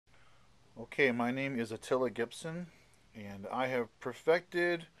Okay, my name is Attila Gibson, and I have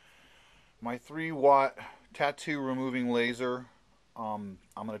perfected my 3-watt tattoo removing laser. I'm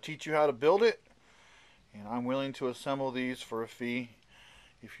going to teach you how to build it, and I'm willing to assemble these for a fee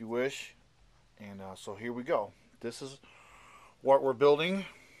if you wish. And so here we go. This is what we're building.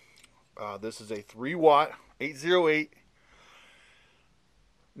 This is a 3-watt 808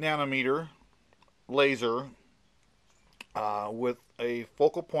 nanometer laser with a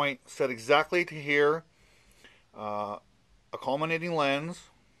focal point set exactly to here, a culminating lens.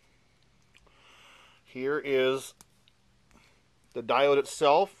 Here is the diode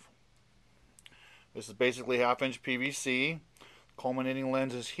itself. This is basically half-inch PVC. Culminating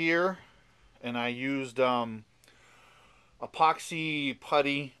lens is here, and I used epoxy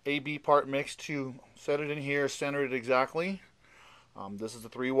putty AB part mix to set it in here, center it exactly. This is a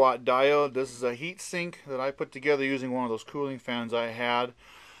 3-watt diode. This is a heat sink that I put together using one of those cooling fans I had.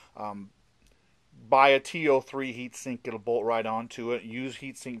 Buy a TO3 heat sink, it'll bolt right onto it. Use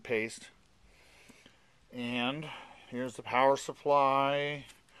heat sink paste. And here's the power supply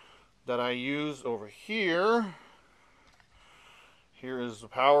that I use over here. Here is the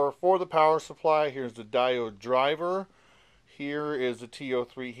power for the power supply. Here's the diode driver. Here is the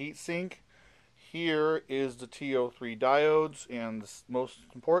TO3 heat sink. Here is the TO3 diodes, and most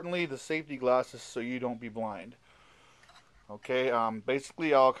importantly, the safety glasses so you don't be blind. Okay,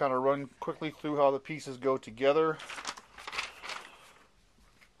 basically I'll kind of run quickly through how the pieces go together.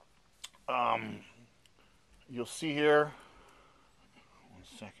 You'll see here, one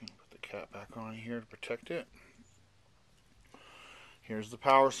second, put the cap back on here to protect it. Here's the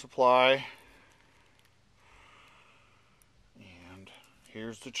power supply. And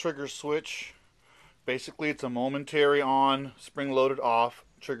here's the trigger switch. Basically, it's a momentary on, spring-loaded off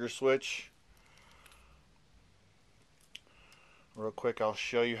trigger switch. Real quick, I'll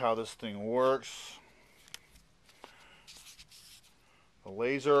show you how this thing works. The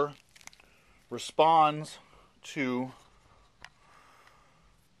laser responds to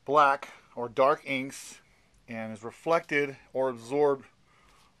black or dark inks and is reflected or absorbed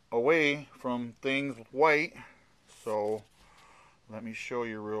away from things with white. So, let me show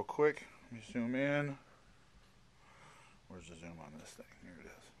you real quick. Let me zoom in. Where's the zoom on this thing? Here it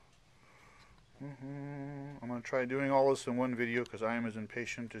is. I'm going to try doing all this in one video because I am as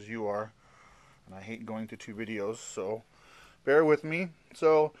impatient as you are. And I hate going to 2 videos, so bear with me.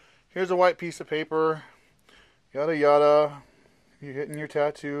 So, here's a white piece of paper. Yada yada. You're hitting your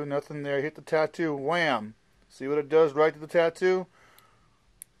tattoo. Nothing there. Hit the tattoo. Wham! See what it does right to the tattoo?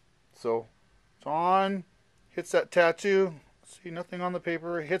 So, it's on. Hits that tattoo. See, nothing on the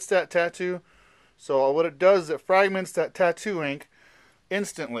paper. It hits that tattoo. So what it does is it fragments that tattoo ink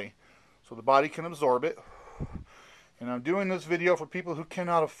instantly, so the body can absorb it. And I'm doing this video for people who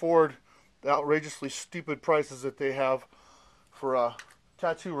cannot afford the outrageously stupid prices that they have for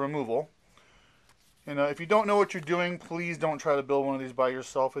tattoo removal. And if you don't know what you're doing, please don't try to build one of these by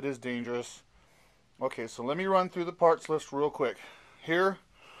yourself. It is dangerous. Okay, so let me run through the parts list real quick. Here,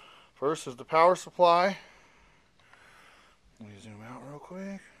 first is the power supply. Let me zoom out real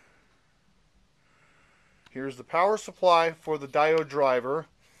quick. Here's the power supply for the diode driver.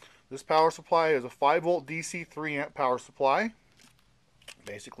 This power supply is a 5-volt DC 3-amp power supply.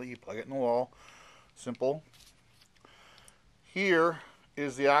 Basically, you plug it in the wall. Simple. Here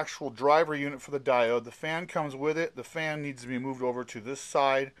is the actual driver unit for the diode. The fan comes with it. The fan needs to be moved over to this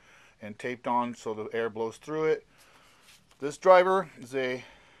side and taped on so the air blows through it. This driver is a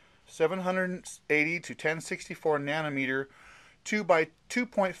 780 to 1064 nanometer 2 by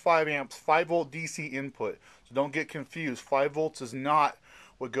 2.5 amps 5-volt DC input. So don't get confused. 5 volts is not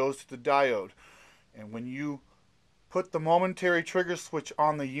what goes to the diode. And when you put the momentary trigger switch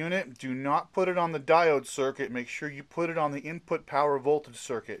on the unit, do not put it on the diode circuit. Make sure you put it on the input power voltage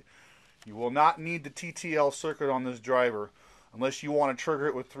circuit. You will not need the TTL circuit on this driver unless you want to trigger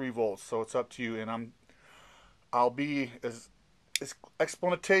it with 3 volts. So it's up to you. And I'll be as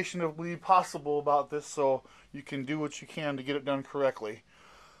explanationally possible about this so you can do what you can to get it done correctly.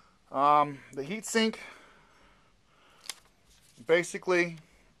 The heat sink, basically,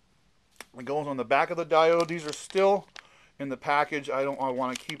 it goes on the back of the diode. These are still in the package. I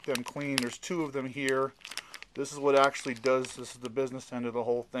want to keep them clean. There's 2 of them here. This is what it actually does. This is the business end of the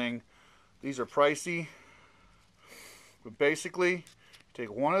whole thing. These are pricey, but basically, you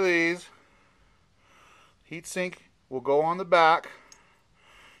take one of these. Heat sink will go on the back.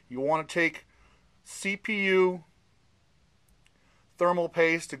 You want to take CPU thermal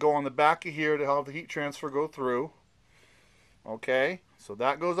paste to go on the back of here to help the heat transfer go through. Okay, so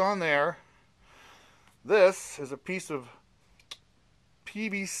that goes on there. This is a piece of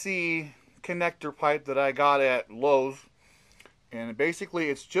PVC connector pipe that I got at Lowe's, and basically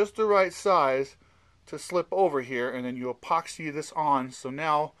it's just the right size to slip over here, and then you epoxy this on, so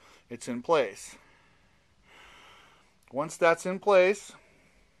now it's in place. Once that's in place,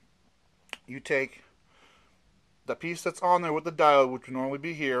 you take the piece that's on there with the diode, which would normally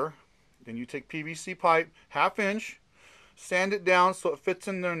be here, then you take PVC pipe, 1/2 inch, sand it down so it fits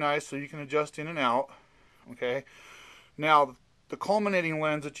in there nice so you can adjust in and out. Okay, now the culminating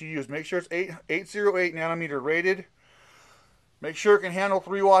lens that you use, make sure it's 808 nanometer rated. Make sure it can handle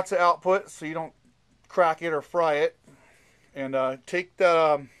 3 watts of output so you don't crack it or fry it. And take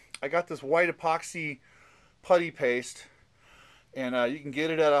the, I got this white epoxy putty paste, and you can get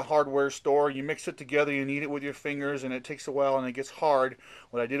it at a hardware store. You mix it together, you knead it with your fingers, and it takes a while and it gets hard.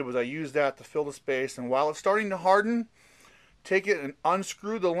 What I did was I used that to fill the space, and while it's starting to harden, take it and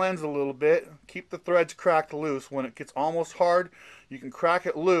unscrew the lens a little bit. Keep the threads cracked loose. When it gets almost hard, you can crack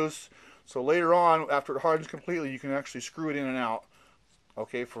it loose, so later on, after it hardens completely, you can actually screw it in and out,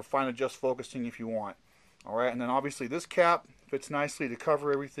 okay, for fine adjust focusing if you want. Alright, and then obviously this cap fits nicely to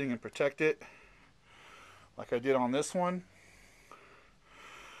cover everything and protect it, like I did on this one.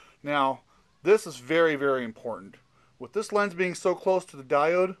 Now, this is very, very important. With this lens being so close to the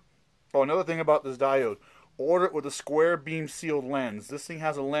diode, oh, another thing about this diode, order it with a square beam sealed lens. This thing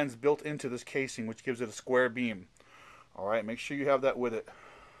has a lens built into this casing, which gives it a square beam. Alright, make sure you have that with it.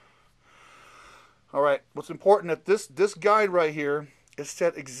 Alright, what's important that this guide right here is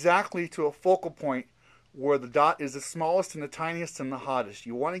set exactly to a focal point where the dot is the smallest and the tiniest and the hottest.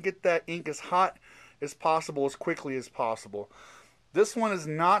 You want to get that ink as hot as possible, as quickly as possible. This one is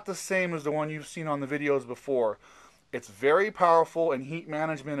not the same as the one you've seen on the videos before. It's very powerful, and heat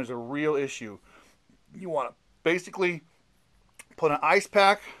management is a real issue. You want to basically put an ice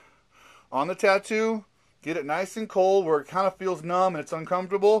pack on the tattoo, get it nice and cold where it kind of feels numb and it's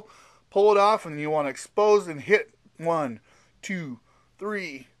uncomfortable. Pull it off, and you want to expose and hit 1, 2,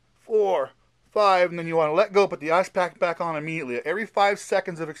 3, 4, 5, and then you want to let go, put the ice pack back on immediately. Every 5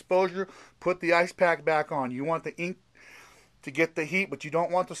 seconds of exposure, put the ice pack back on. You want the ink to get the heat, but you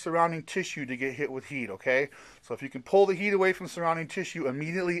don't want the surrounding tissue to get hit with heat, okay? So if you can pull the heat away from surrounding tissue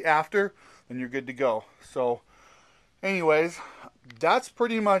immediately after, then you're good to go. So anyways, that's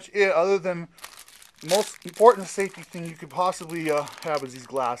pretty much it, other than most important safety thing you could possibly have is these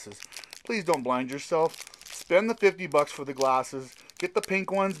glasses. Please don't blind yourself. Spend the $50 for the glasses. Get the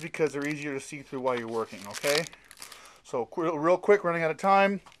pink ones because they're easier to see through while you're working, okay? So real quick, running out of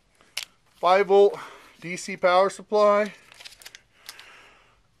time. 5-volt DC power supply.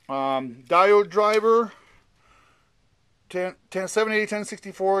 Diode driver. 780,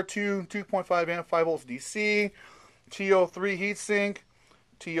 1064, 2.5 amp, 5 volts DC. TO3 heatsink.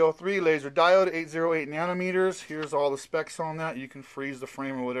 TO3 laser diode, 808 nanometers. Here's all the specs on that. You can freeze the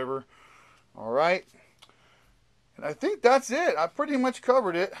frame or whatever. Alright. And I think that's it. I pretty much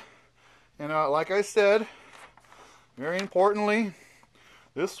covered it. And like I said, very importantly,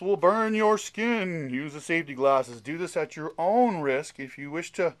 this will burn your skin. Use the safety glasses. Do this at your own risk. If you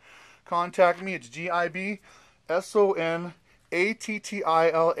wish to contact me, it's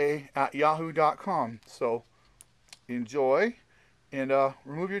GIBSONATTILA@yahoo.com. So enjoy. And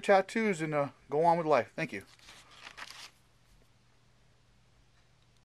remove your tattoos and go on with life. Thank you.